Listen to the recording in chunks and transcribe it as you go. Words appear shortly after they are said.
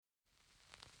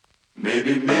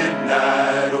Maybe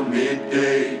midnight or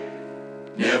midday,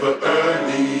 never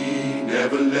early,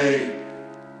 never late.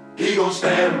 He gon'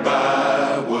 stand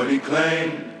by what he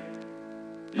claimed,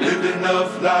 lived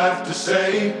enough life to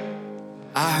say,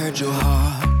 I heard your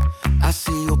heart, I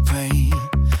see your pain,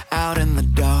 out in the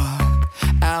dark,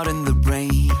 out in the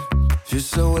rain. Feel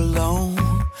so alone,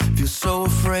 feel so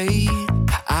afraid.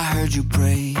 I heard you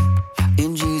pray,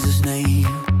 in Jesus' name.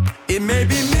 It may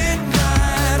be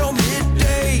midnight or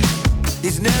midday,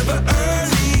 it's never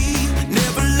early,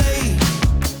 never late.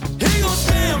 He gon'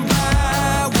 stand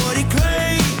by what he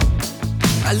claimed.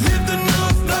 I lived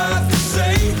enough life to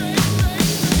say,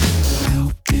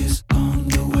 help is on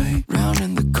the way, round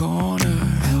in the corner.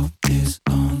 Help is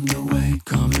on the way,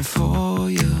 coming for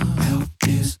you. Help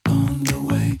is on the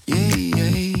way, yeah,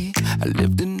 yeah. I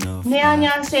lived enough.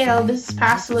 안녕하세요. This is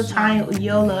Pastor Latanya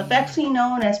Uyola, affectionately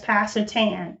known as Pastor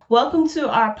Tan. Welcome to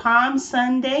our Palm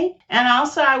Sunday. And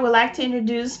also I would like to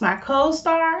introduce my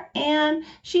co-star, and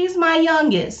she's my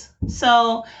youngest.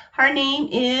 So her name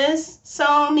is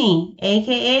Somi,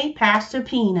 aka Pastor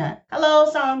Peanut.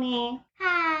 Hello, Somi.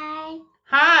 Hi.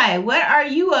 Hi, what are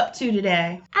you up to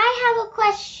today? I have a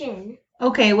question.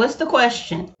 Okay, what's the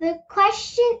question? The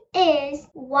question is,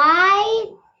 why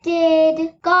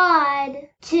did God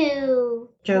to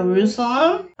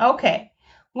Jerusalem? Okay.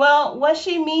 Well, what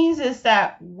she means is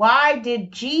that why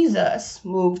did Jesus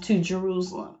move to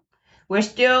Jerusalem? We're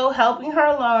still helping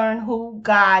her learn who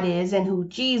God is and who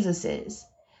Jesus is.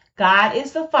 God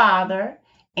is the Father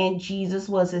and Jesus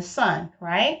was his son,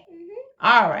 right?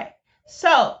 All right.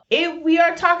 So if we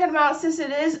are talking about, since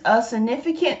it is a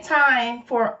significant time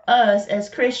for us as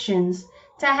Christians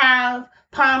to have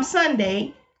Palm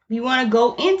Sunday, we want to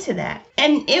go into that.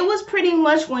 And it was pretty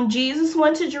much when Jesus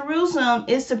went to Jerusalem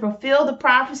is to fulfill the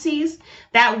prophecies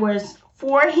that was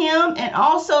for him, and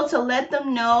also to let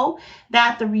them know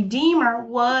that the Redeemer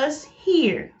was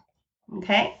here.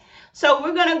 Okay, so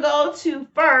we're going to go to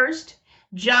first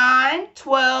John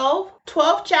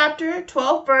 12th chapter,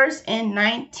 12th verse, and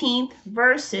 19th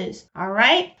verses. All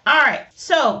right.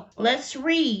 So let's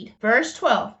read verse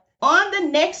 12. On the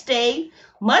next day,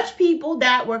 much people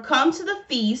that were come to the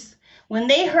feast, when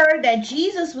they heard that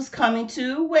Jesus was coming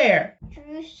to where?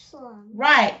 Jerusalem?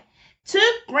 Right.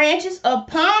 Took branches of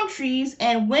palm trees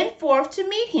and went forth to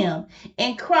meet him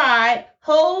and cried,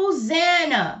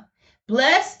 Hosanna!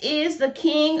 Blessed is the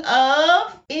King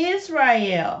of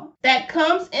Israel that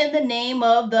comes in the name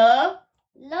of the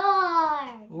Lord.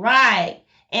 Right.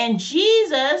 And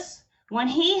Jesus, when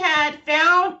he had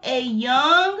found a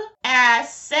young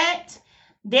ass, sat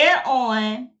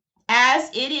thereon, as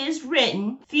it is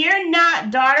written, Fear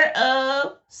not, daughter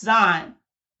of Zion.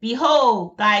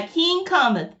 Behold, thy king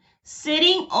cometh,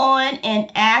 sitting on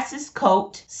an ass's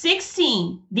coat.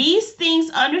 16. These things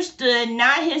understood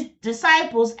not his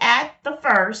disciples at the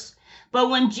first, but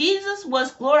when Jesus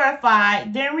was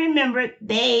glorified, then remembered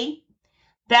they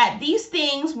that these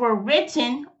things were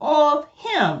written of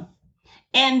him,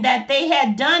 and that they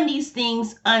had done these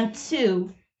things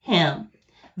unto him.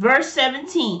 Verse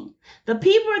 17. The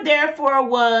people therefore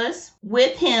was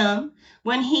with him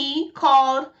when he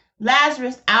called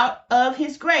Lazarus out of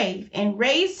his grave and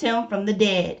raised him from the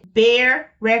dead.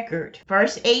 Bear record.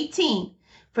 Verse 18.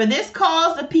 For this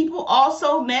cause the people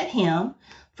also met him,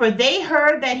 for they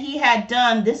heard that he had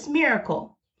done this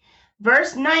miracle.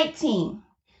 Verse 19.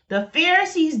 The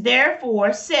Pharisees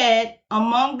therefore said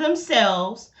among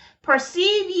themselves,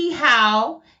 Perceive ye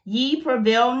how ye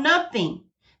prevail nothing?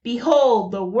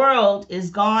 Behold, the world is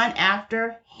gone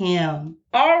after him.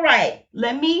 All right,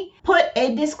 let me put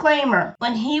a disclaimer.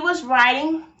 When he was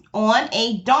riding on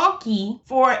a donkey,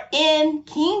 for in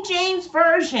King James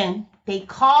Version, they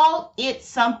call it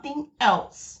something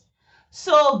else.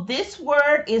 So this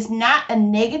word is not a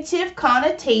negative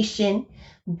connotation,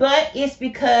 but it's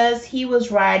because he was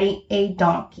riding a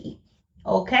donkey.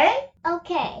 Okay?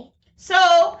 Okay.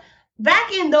 So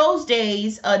back in those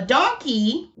days, a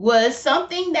donkey was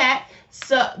something that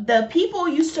the people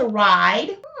used to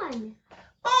ride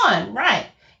on, right,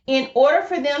 in order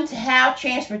for them to have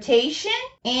transportation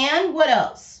and what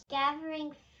else?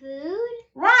 Gathering food?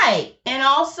 Right, and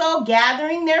also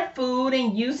gathering their food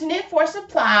and using it for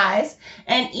supplies,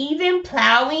 and even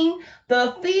plowing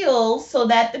the fields so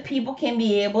that the people can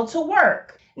be able to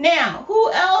work. Now,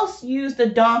 who else used the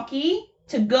donkey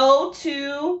to go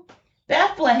to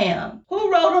Bethlehem?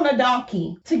 Who rode on a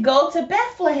donkey to go to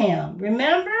Bethlehem?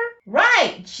 Remember?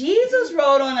 Right, Jesus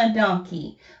rode on a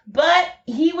donkey, but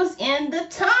he was in the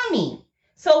tummy.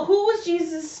 So who was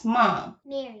Jesus' mom?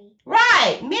 Mary.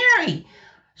 Right, Mary.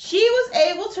 She was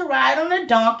able to ride on a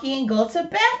donkey and go to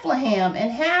Bethlehem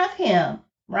and have him,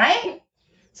 right?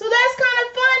 So that's kind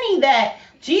of funny that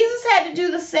Jesus had to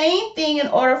do the same thing in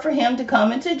order for him to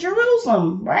come into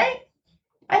Jerusalem, right?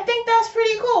 I think that's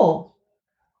pretty cool.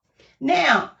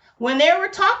 Now, when they were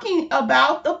talking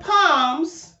about the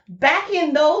palms, back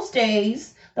in those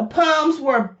days, the palms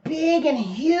were big and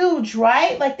huge,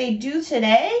 right? Like they do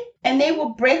today. And they will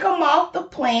break them off the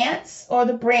plants or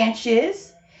the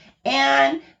branches.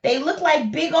 And they look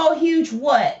like big old huge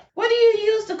what? What do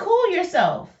you use to cool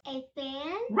yourself? A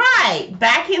fan? Right.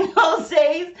 Back in those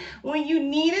days, when you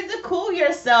needed to cool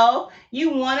yourself, you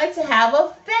wanted to have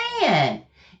a fan.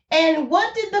 And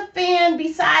what did the fan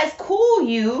besides cool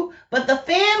you? But the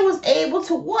fan was able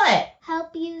to what?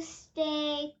 Help you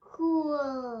stay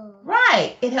cool.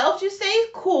 Right. It helps you stay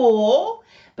cool,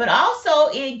 but also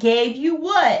it gave you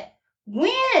what?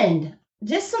 Wind.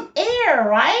 Just some air,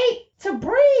 right? To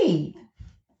breathe.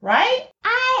 Right?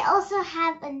 I also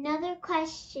have another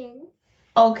question.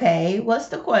 Okay, what's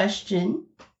the question?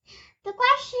 The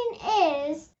question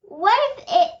is, what if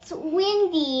it's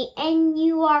windy and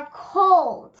you are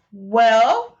cold?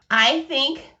 Well, I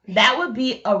think that would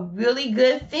be a really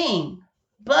good thing.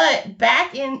 But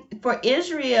for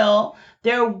Israel,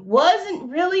 there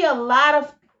wasn't really a lot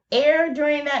of air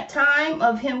during that time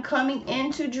of him coming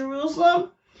into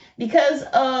Jerusalem because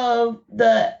of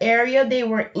the area they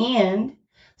were in.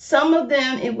 Some of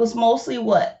them, it was mostly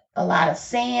what? A lot of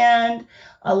sand,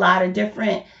 a lot of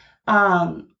different,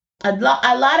 a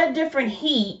lot of different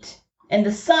heat. And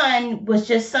the sun was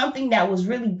just something that was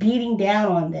really beating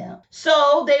down on them.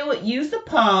 So they would use those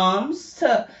palm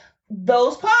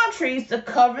trees to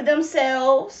cover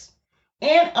themselves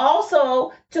and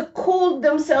also to cool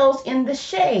themselves in the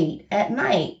shade at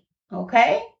night.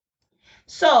 Okay?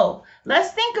 So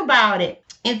let's think about it.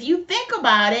 If you think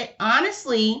about it,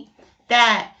 honestly,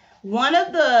 that one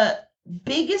of the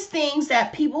biggest things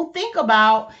that people think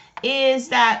about is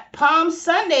that Palm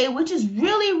Sunday, which is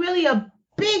really, really a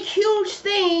big, huge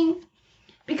thing,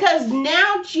 because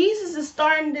now Jesus is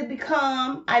starting to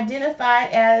become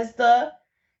identified as the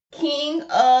King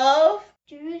of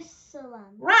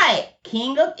Jerusalem. Right,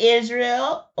 King of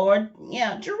Israel, or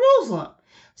Jerusalem.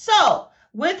 So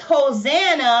with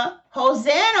Hosanna,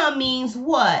 Hosanna means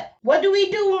what? What do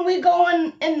we do when we go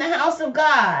in the house of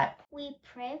God? We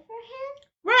pray for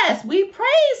him? Yes, we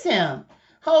praise him.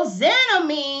 Hosanna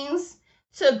means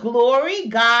to glory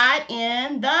God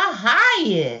in the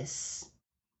highest.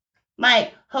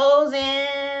 Like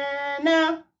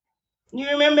Hosanna. You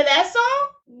remember that song?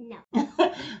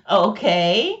 No.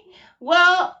 Okay.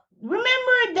 Well,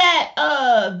 remember that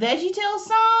VeggieTales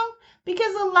song?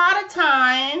 Because a lot of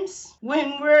times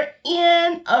when we're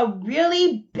in a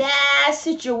really bad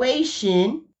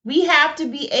situation, we have to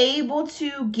be able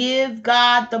to give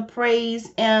God the praise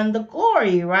and the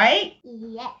glory, right?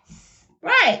 Yes.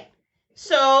 Right.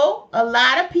 So a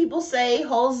lot of people say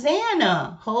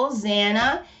Hosanna,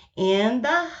 Hosanna in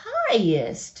the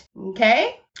highest.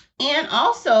 Okay. And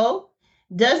also,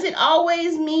 does it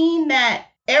always mean that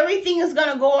everything is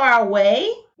going to go our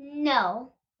way? No.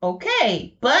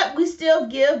 Okay, but we still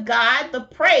give God the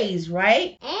praise,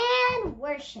 right? And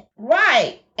worship.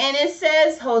 Right. And it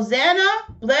says, Hosanna,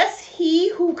 bless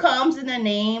he who comes in the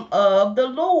name of the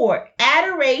Lord.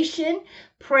 Adoration,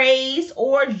 praise,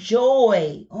 or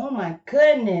joy. Oh my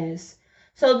goodness.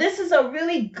 So this is a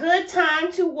really good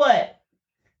time to what?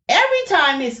 Every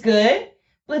time is good,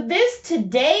 but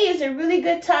today is a really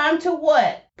good time to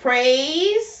what?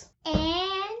 Praise.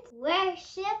 And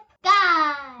worship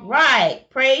God. Right.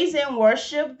 Praise and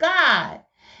worship God.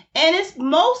 And it's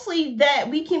mostly that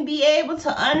we can be able to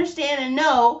understand and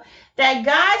know that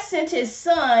God sent his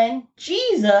son,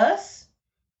 Jesus,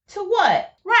 to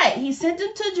what? Right. He sent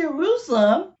him to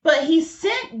Jerusalem, but he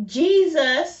sent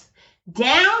Jesus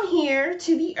down here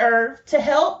to the earth to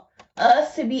help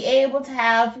us to be able to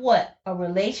have what? A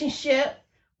relationship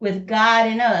with God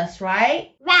and us,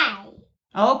 right? Right.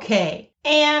 Okay.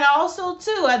 And also,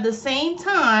 too, at the same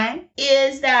time,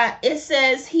 is that it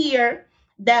says here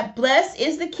that blessed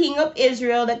is the King of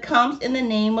Israel that comes in the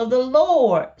name of the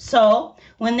Lord. So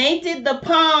when they did the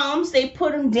palms, they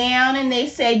put them down and they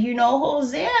said,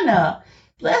 Hosanna.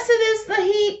 Blessed is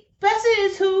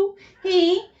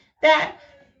he that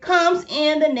comes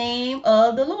in the name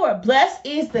of the Lord. Blessed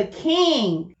is the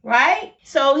King, right?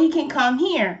 So he can come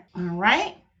here. All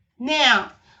right.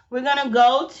 Now we're going to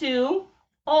go to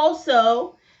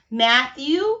also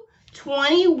Matthew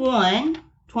 21,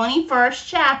 21st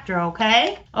chapter,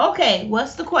 okay? Okay,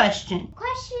 what's the question?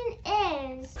 Question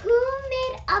is, who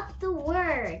made up the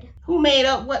word? Who made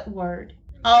up what word?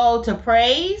 Oh, to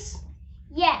praise?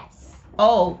 Yes.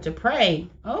 Oh, to pray.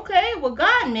 Okay, well,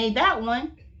 God made that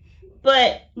one.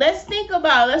 But let's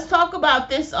talk about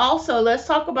this also. Let's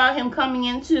talk about him coming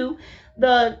into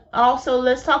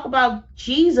let's talk about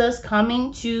Jesus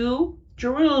coming to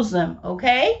Jerusalem,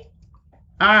 okay?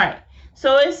 All right.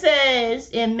 So it says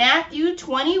in Matthew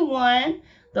 21,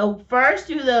 the 1st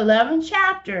through the 11th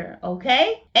chapter,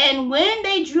 okay? And when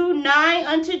they drew nigh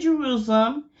unto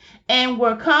Jerusalem and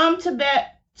were come to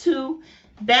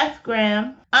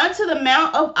Bethlehem, unto the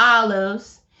Mount of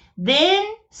Olives, then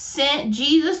sent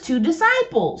Jesus 2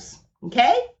 disciples,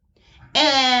 okay?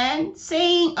 And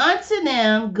saying unto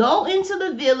them, go into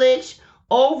the village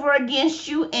over against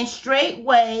you, and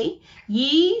straightway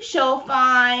ye shall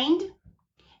find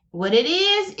what it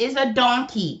is a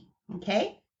donkey,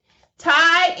 okay?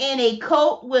 Tied in a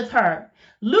coat with her.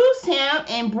 Loose him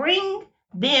and bring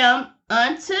them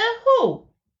unto who?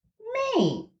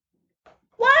 Me.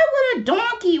 Why would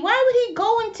he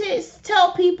go and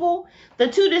tell people, the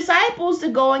 2 disciples, to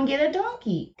go and get a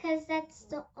donkey? Because that's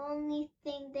the only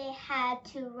thing they had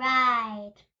to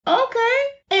ride. Okay.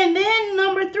 And then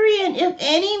number 3, and if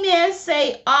any man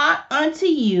say aught unto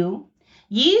you,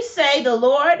 ye say, the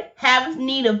Lord haveth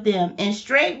need of them, and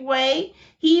straightway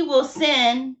he will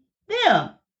send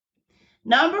them.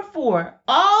 Number 4,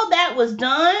 all that was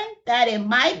done, that it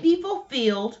might be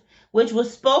fulfilled, which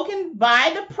was spoken by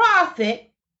the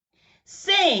prophet,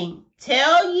 saying,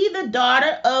 tell ye the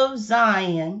daughter of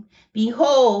Zion,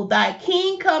 behold, thy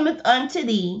king cometh unto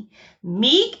thee,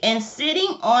 meek and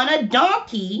sitting on a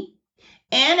donkey,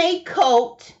 and a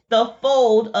coat, the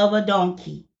fold of a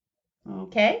donkey.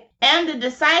 Okay. And the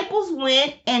disciples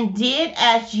went and did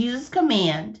as Jesus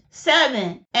commanded.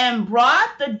 7, and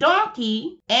brought the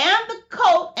donkey and the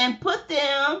coat, and put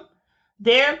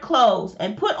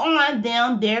on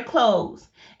them their clothes.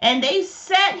 And they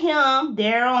set him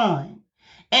thereon.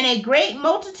 And a great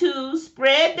multitude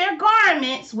spread their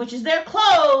garments, which is their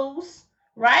clothes,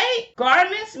 right?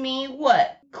 Garments mean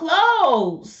what?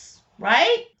 Clothes,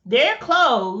 right? Their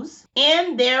clothes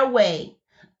in their way.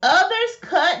 Others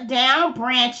cut down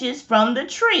branches from the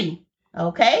tree,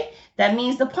 okay? That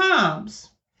means the palms,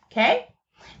 okay?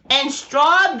 And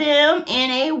straw them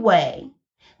in a way.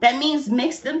 That means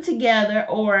mix them together,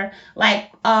 or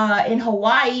like in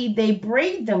Hawaii, they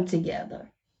braid them together,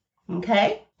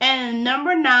 okay? And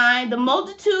number 9, the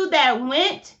multitude that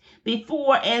went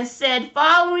before and said,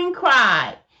 following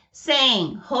cried,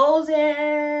 saying,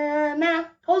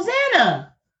 Hosanna,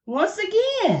 Hosanna, once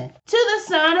again, to the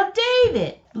Son of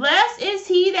David. Blessed is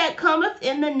he that cometh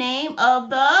in the name of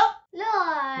the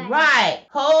Lord. Right.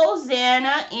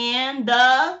 Hosanna in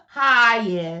the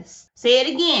highest. Say it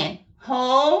again.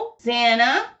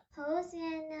 Hosanna.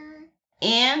 Hosanna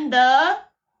In the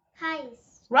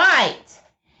highest. Right.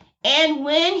 And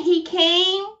when he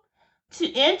came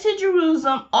into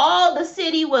Jerusalem, all the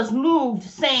city was moved,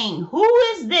 saying, who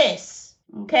is this?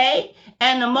 Okay.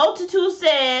 And the multitude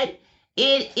said,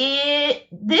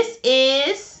 this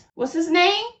is, what's his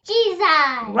name? Jesus.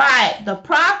 Right. The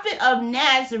prophet of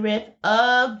Nazareth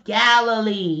of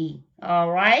Galilee.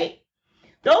 All right.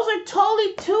 Those are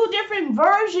totally 2 different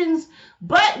versions,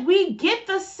 but we get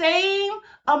the same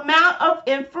amount of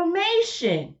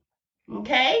information.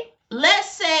 Okay. Let's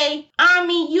say,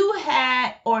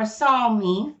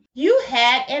 you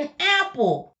had an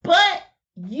apple, but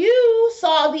you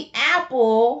saw the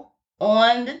apple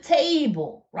on the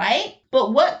table, right?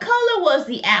 But what color was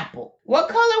the apple? What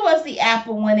color was the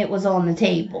apple when it was on the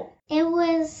table? It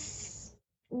was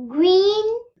green.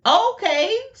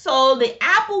 Okay, so the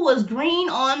apple was green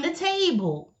on the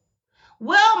table.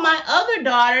 Well, my other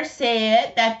daughter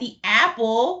said that the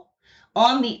apple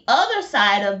on the other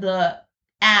side of the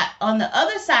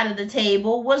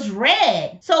table was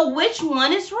red. So which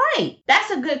one is right? That's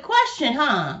a good question,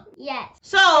 huh? Yes.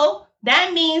 So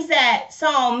that means that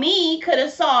me could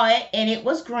have saw it and it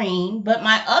was green, but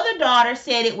my other daughter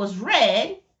said it was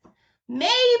red.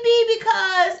 Maybe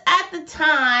because at the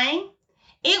time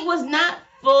it was not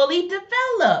fully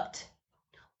developed,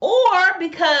 or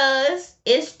because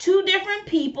it's 2 different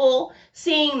people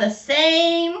seeing the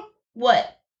same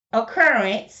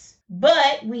occurrence.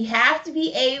 But we have to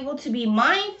be able to be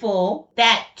mindful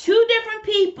that 2 different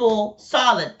people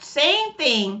saw the same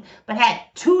thing, but had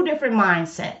 2 different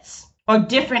mindsets or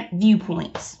different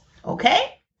viewpoints.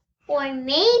 Okay? Or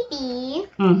maybe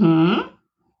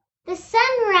the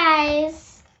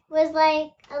sunrise was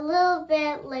like a little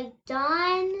bit like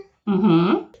dawn.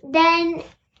 Then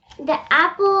the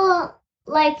apple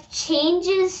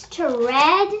changes to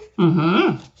red.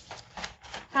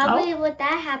 Probably what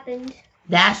that happened.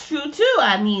 That's true too.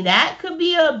 That could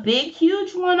be a big,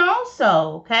 huge one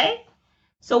also, okay?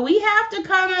 So we have to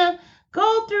kind of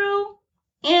go through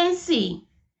and see.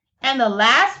 And the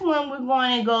last one we're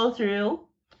going to go through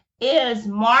is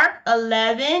Mark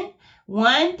 11,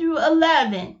 1 through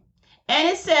 11. And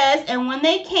it says, and when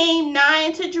they came nigh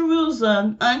unto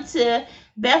Jerusalem, unto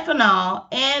Bethany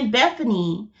and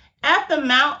Bethany, at the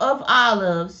Mount of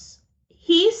Olives,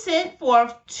 he sent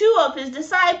forth 2 of his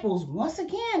disciples. Once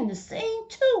again, the same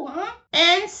 2, huh?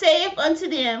 And saith unto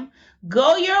them,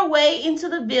 go your way into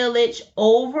the village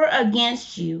over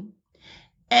against you.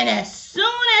 And as soon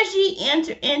as ye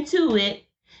enter into it,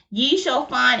 ye shall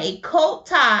find a colt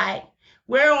tied,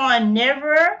 whereon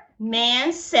never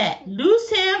man sat. Loose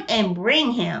him and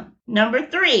bring him. Number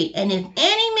 3, and if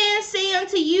any man say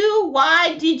unto you,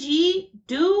 why do ye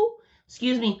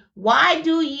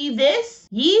this?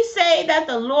 Ye say that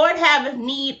the Lord haveth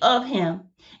need of him,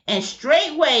 and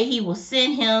straightway he will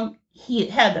send him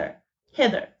hither.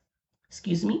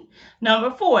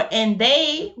 Number 4, and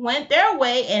they went their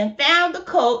way and found the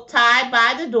colt tied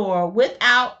by the door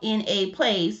without in a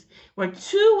place where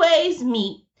 2 ways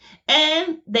meet,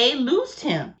 and they loosed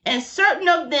him. And certain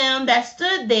of them that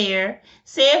stood there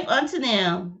saith unto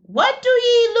them, what do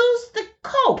ye loose the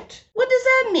colt? What does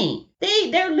that mean?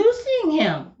 They're loosing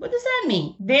him. What does that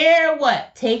mean? They're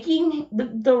what? Taking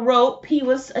the rope he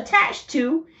was attached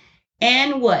to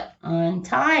and what?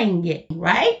 Untying it,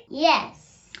 right?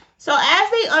 Yes. So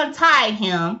as they untied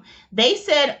him, they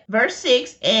said, verse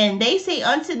 6, and they say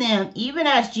unto them, even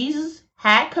as Jesus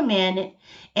had commanded,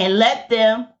 and let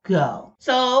them go.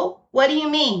 So what do you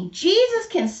mean? Jesus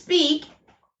can speak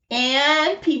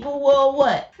and people will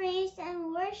what? Praise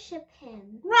and worship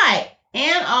him. Right.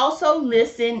 And also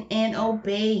listen and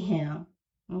obey him.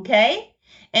 Okay?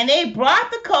 And they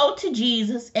brought the colt to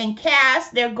Jesus and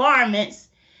cast their garments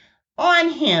on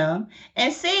him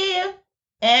and said,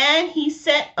 and he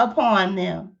sat upon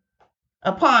him.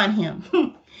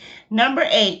 Number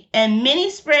 8, and many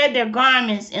spread their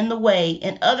garments in the way,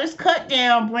 and others cut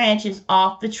down branches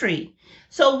off the tree.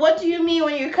 So what do you mean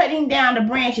when you're cutting down the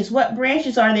branches? What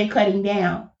branches are they cutting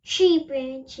down? Tree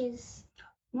branches.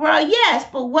 Well, yes,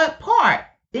 but what part?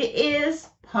 It is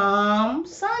Palm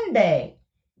Sunday.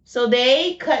 So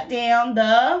they cut down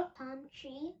the palm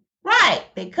tree. Right,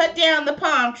 they cut down the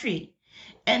palm tree.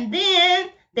 And then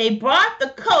they brought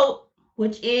the colt,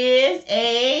 which is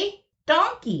a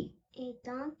donkey. A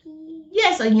donkey?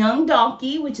 Yes, a young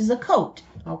donkey, which is a colt.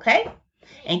 Okay?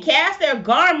 And cast their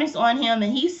garments on him,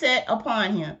 and he sat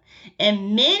upon him.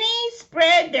 And many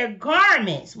spread their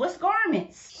garments. What's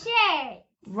garments? Shirts.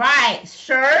 Right,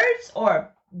 shirts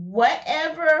or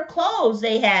whatever clothes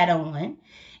they had on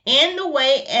in the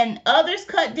way, and others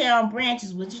cut down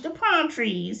branches, which is the palm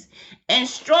trees, and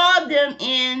strawed them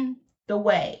in the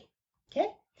way. Okay?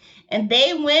 And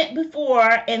they went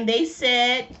before, and they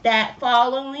said that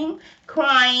following,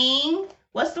 crying,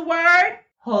 what's the word?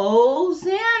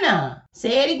 Hosanna.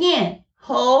 Say it again.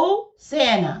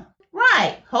 Hosanna.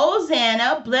 Right.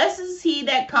 Hosanna. Blessed is he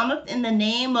that cometh in the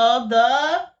name of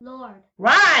the Lord.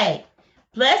 Right.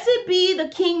 Blessed be the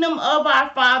kingdom of our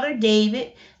father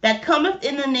David that cometh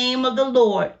in the name of the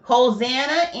Lord.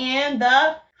 Hosanna in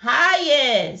the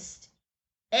highest.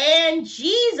 And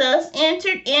Jesus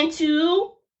entered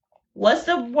into, what's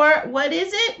the word? What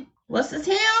is it? What's the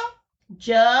town?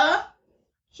 Jerusalem.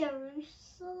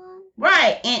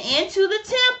 Right, and into the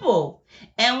temple.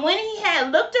 And when he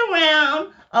had looked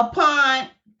around upon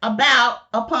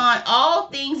all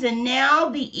things, and now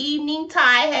the evening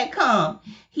tide had come,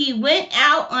 he went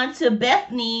out unto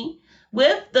Bethany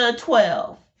with the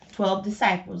 12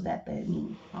 disciples, that they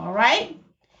mean. All right.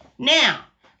 Now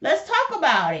let's talk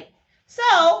about it.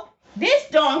 So this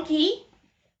donkey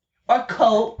or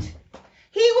colt,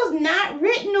 he was not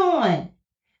written on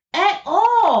at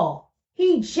all.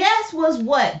 He just was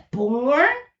what? Born.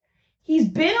 He's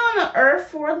been on the earth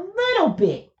for a little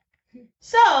bit.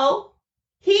 So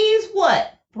he's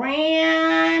what?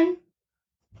 Brand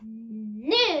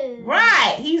new.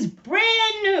 Right. He's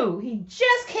brand new. He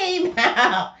just came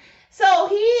out. So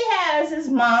he has his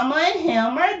mama and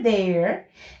him are there.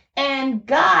 And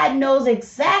God knows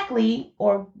exactly,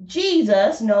 or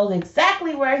Jesus knows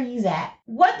exactly where he's at.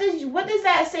 What does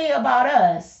that say about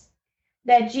us?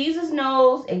 That Jesus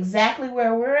knows exactly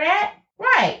where we're at?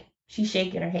 Right. She's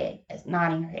shaking her head,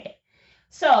 nodding her head.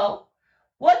 So,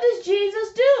 what does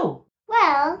Jesus do?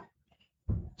 Well,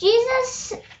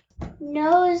 Jesus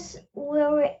knows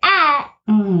where we're at,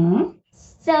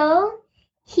 so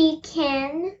he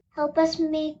can help us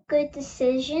make good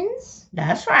decisions.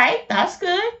 That's right. That's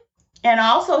good. And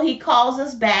also he calls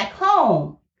us back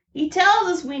home. He tells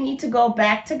us we need to go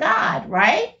back to God,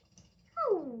 right?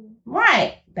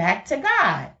 Right. Back to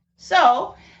God.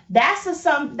 So that's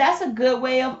a good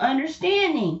way of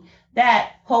understanding.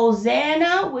 that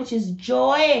Hosanna, which is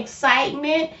joy,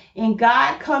 excitement, and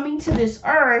God coming to this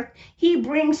earth, he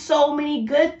brings so many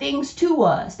good things to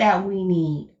us that we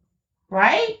need.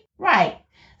 Right? Right.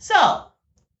 So,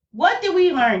 what did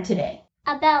we learn today?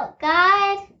 About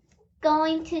God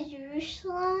going to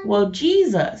Jerusalem. Well,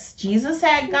 Jesus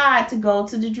had God to go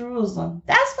to the Jerusalem.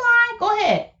 That's fine. Go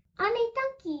ahead. On a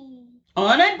donkey.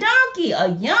 On a donkey, a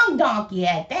young donkey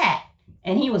at that.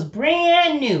 And he was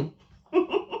brand new.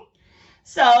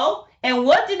 So, and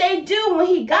what did they do when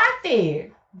he got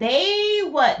there? They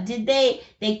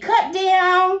cut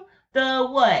down the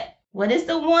what? What is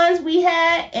the ones we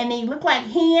had? And they look like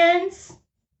hands?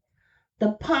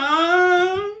 The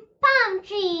palm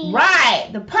trees. Right.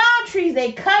 The palm trees,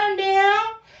 they cut them down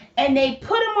and they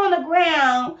put them on the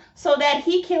ground so that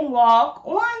he can walk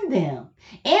on them.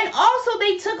 And also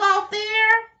they took off their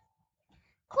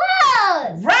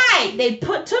clothes. Right. They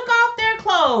took off their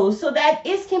clothes so that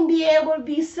it can be able to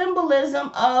be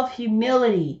symbolism of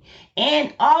humility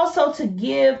and also to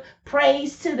give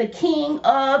praise to the King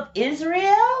of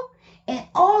Israel and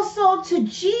also to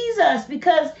Jesus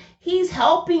because he's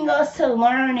helping us to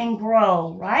learn and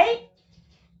grow, right?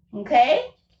 Okay?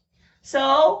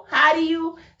 So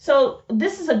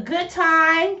this is a good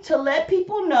time to let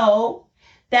people know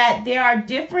that there are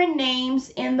different names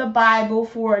in the Bible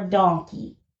for a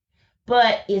donkey,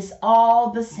 but it's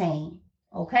all the same.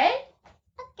 Okay?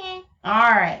 Okay.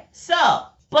 All right. So,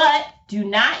 but do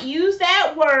not use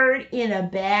that word in a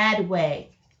bad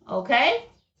way. Okay?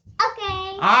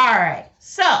 Okay. All right.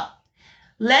 So,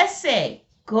 let's say,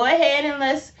 go ahead and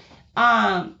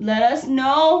let us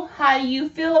know how you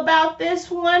feel about this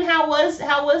one. How was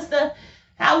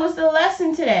the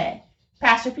lesson today,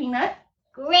 Pastor Peanut?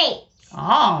 Great.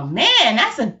 Oh man,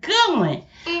 that's a good one.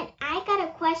 And I got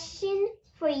a question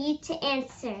for you to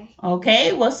answer.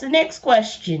 Okay, what's the next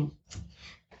question?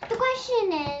 The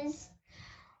question is,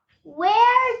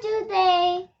 where do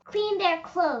they clean their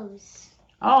clothes?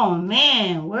 Oh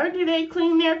man, where do they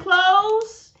clean their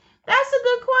clothes? That's a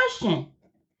good question.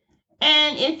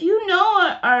 And if you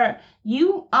know or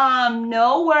you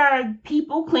know where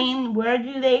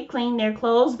do they clean their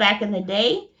clothes back in the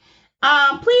day,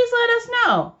 please let us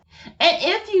know. And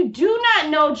if you do not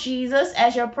know Jesus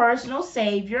as your personal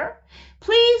Savior,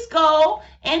 please go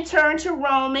and turn to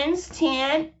Romans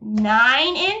 10:9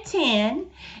 and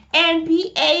 10 and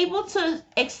be able to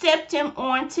accept him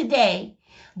on today.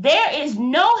 There is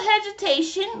no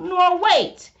hesitation nor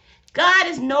wait. God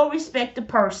is no respecter of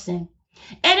person.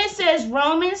 And it says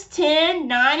Romans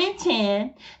 10:9 and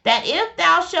 10 that if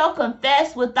thou shalt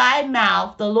confess with thy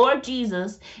mouth the Lord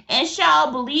Jesus and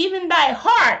shalt believe in thy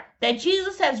heart that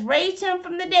Jesus has raised him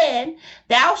from the dead,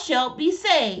 thou shalt be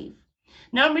saved.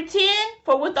 Number 10,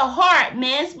 for with the heart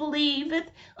man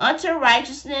believeth unto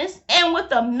righteousness, and with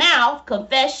the mouth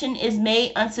confession is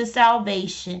made unto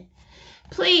salvation.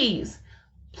 Please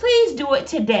do it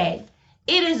today.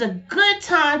 It is a good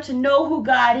time to know who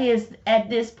God is at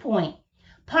this point.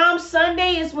 Palm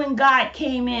Sunday is when God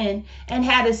came in and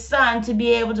had his son to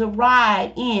be able to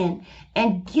ride in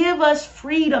and give us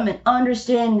freedom and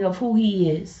understanding of who he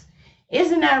is.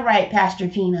 Isn't that right, Pastor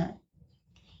Peanut?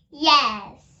 Yes.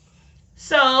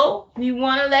 So we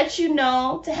want to let you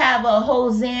know to have a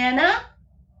Hosanna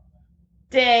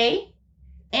day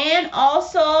and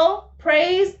also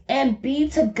praise and be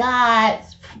to God,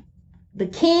 the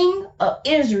King of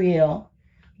Israel,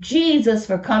 Jesus,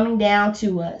 for coming down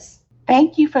to us.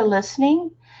 Thank you for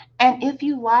listening. And if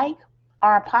you like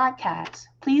our podcast,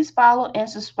 please follow and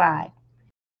subscribe.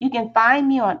 You can find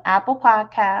me on Apple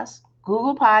Podcasts,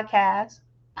 Google Podcasts,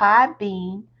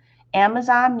 Podbean,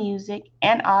 Amazon Music,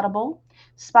 and Audible,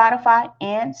 Spotify,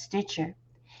 and Stitcher.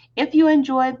 If you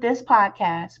enjoyed this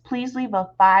podcast, please leave a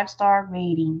 5-star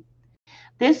rating.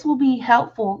 This will be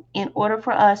helpful in order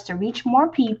for us to reach more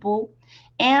people.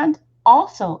 And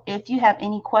also, if you have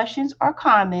any questions or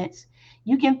comments,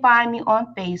 you can find me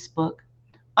on Facebook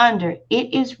under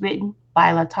It Is Written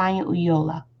by Latanya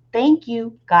Uyola. Thank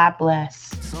you. God bless.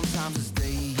 Sometimes it's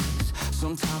days,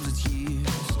 sometimes it's years.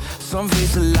 Some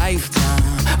face a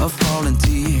lifetime of falling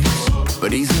tears.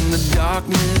 But he's in the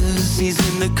darkness, he's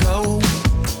in the cold.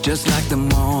 Just like the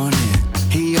morning,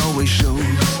 he always shows.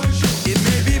 It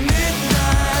may be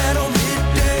midnight or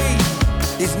midday,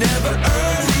 it's never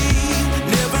early